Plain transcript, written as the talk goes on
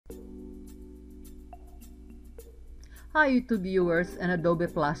Hi YouTube viewers and Adobe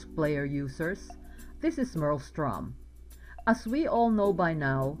Flash Player users, this is Merle Strom. As we all know by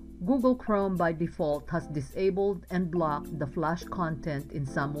now, Google Chrome by default has disabled and blocked the Flash content in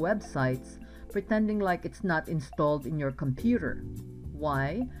some websites, pretending like it's not installed in your computer.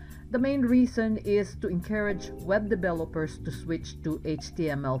 Why? The main reason is to encourage web developers to switch to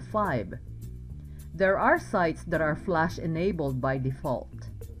HTML5. There are sites that are Flash enabled by default.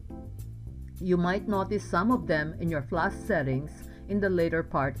 You might notice some of them in your Flash settings in the later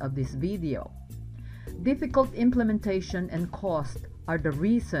part of this video. Difficult implementation and cost are the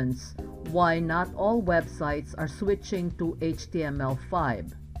reasons why not all websites are switching to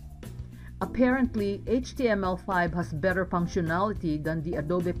HTML5. Apparently, HTML5 has better functionality than the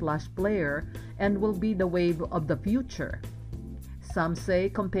Adobe Flash Player and will be the wave of the future. Some say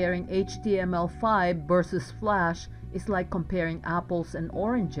comparing HTML5 versus Flash is like comparing apples and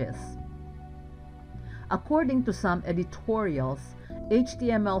oranges. According to some editorials,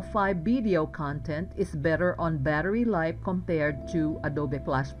 HTML5 video content is better on battery life compared to Adobe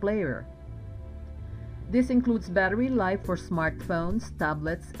Flash Player. This includes battery life for smartphones,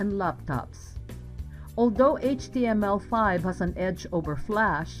 tablets, and laptops. Although HTML5 has an edge over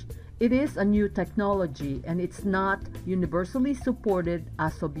Flash, it is a new technology and it's not universally supported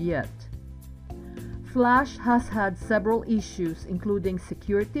as of yet. Flash has had several issues including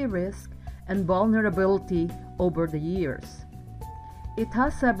security risk and vulnerability over the years. It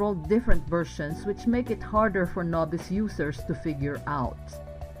has several different versions which make it harder for novice users to figure out.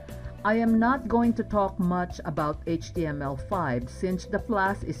 I am not going to talk much about HTML5 since the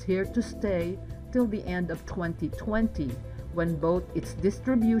Flash is here to stay till the end of 2020 when both its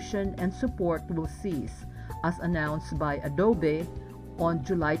distribution and support will cease, as announced by Adobe on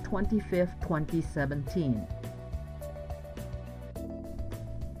July 25, 2017.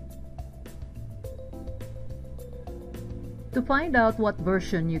 To find out what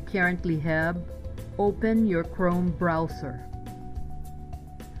version you currently have, open your Chrome browser.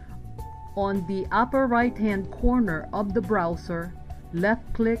 On the upper right-hand corner of the browser,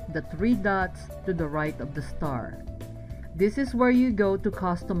 left-click the three dots to the right of the star. This is where you go to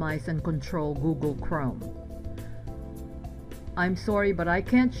customize and control Google Chrome. I'm sorry, but I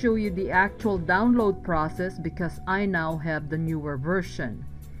can't show you the actual download process because I now have the newer version.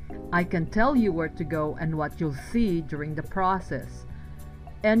 I can tell you where to go and what you'll see during the process.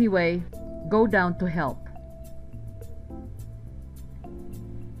 Anyway, go down to Help.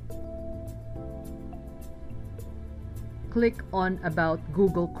 Click on About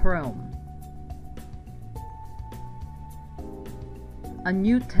Google Chrome. A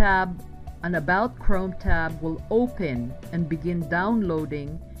new tab, an About Chrome tab, will open and begin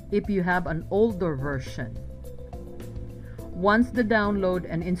downloading if you have an older version. Once the download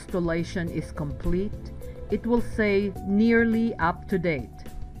and installation is complete, it will say Nearly Up to Date.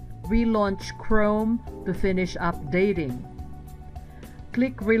 Relaunch Chrome to finish updating.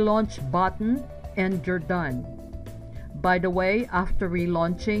 Click Relaunch button and you're done. By the way, after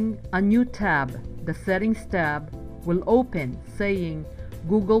relaunching, a new tab, the Settings tab, will open saying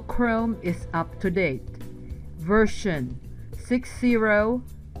Google Chrome is up to date. Version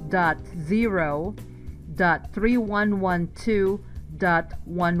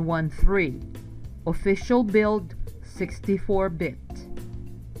 60.3112.113. Official build 64-bit.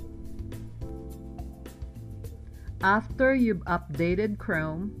 After you've updated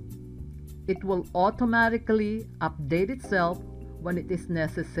Chrome, it will automatically update itself when it is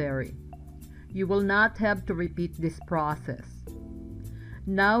necessary. You will not have to repeat this process.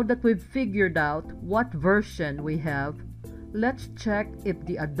 Now that we've figured out what version we have, let's check if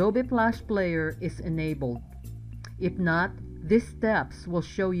the Adobe Flash Player is enabled. If not, these steps will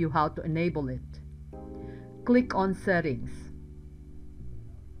show you how to enable it. Click on Settings.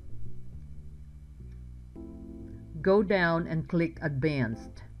 Go down and click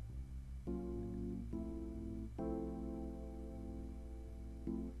Advanced.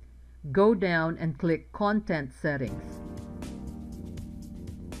 Go down and click Content Settings.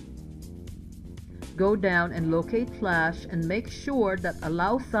 Go down and locate Flash and make sure that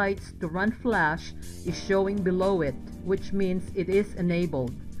Allow Sites to Run Flash is showing below it, which means it is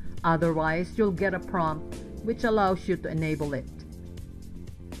enabled. Otherwise, you'll get a prompt which allows you to enable it.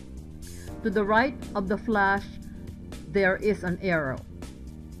 To the right of the Flash, there is an arrow.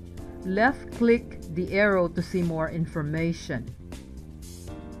 Left-click the arrow to see more information.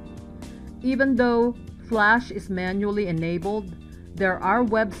 Even though Flash is manually enabled, there are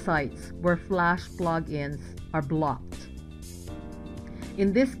websites where Flash plugins are blocked.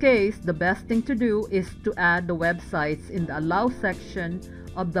 In this case, the best thing to do is to add the websites in the Allow section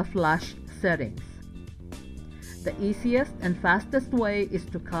of the Flash settings. The easiest and fastest way is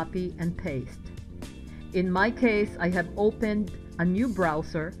to copy and paste. In my case, I have opened a new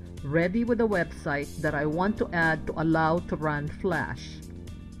browser ready with a website that I want to add to allow to run Flash.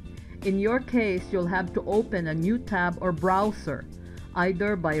 In your case, you'll have to open a new tab or browser,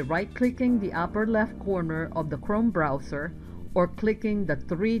 either by right-clicking the upper left corner of the Chrome browser or clicking the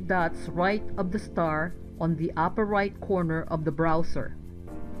three dots right of the star on the upper right corner of the browser.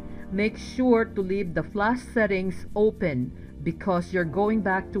 Make sure to leave the Flash settings open because you're going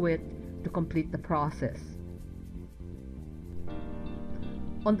back to it to complete the process.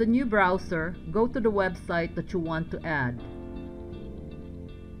 On the new browser, go to the website that you want to add.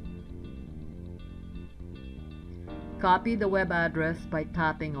 Copy the web address by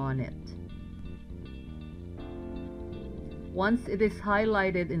tapping on it. Once it is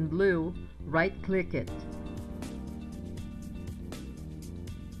highlighted in blue, right-click it.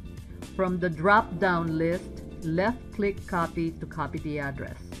 From the drop-down list, left-click Copy to copy the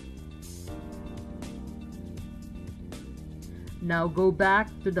address. Now go back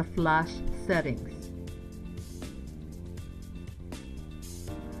to the Flash settings.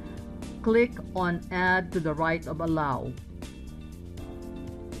 Click on Add to the right of Allow.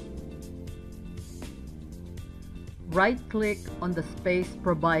 Right-click on the space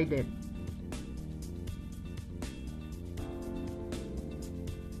provided.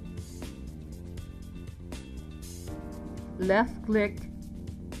 Left-click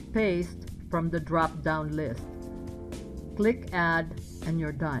Paste from the drop-down list. Click Add and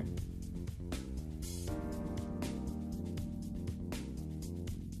you're done.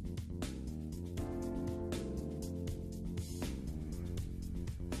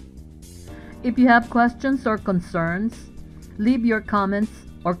 If you have questions or concerns, leave your comments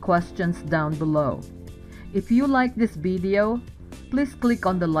or questions down below. If you like this video, please click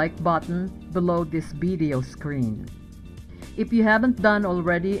on the like button below this video screen. If you haven't done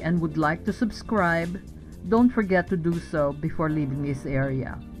already and would like to subscribe, don't forget to do so before leaving this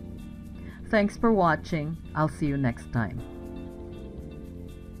area. Thanks for watching. I'll see you next time.